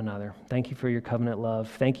love one another. Thank you for your covenant love.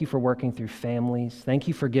 Thank you for working through families. Thank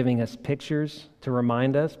you for giving us pictures to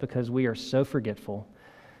remind us because we are so forgetful.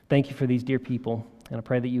 Thank you for these dear people, and I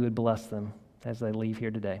pray that you would bless them as they leave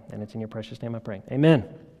here today. And it's in your precious name I pray. Amen.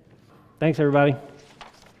 Thanks, everybody.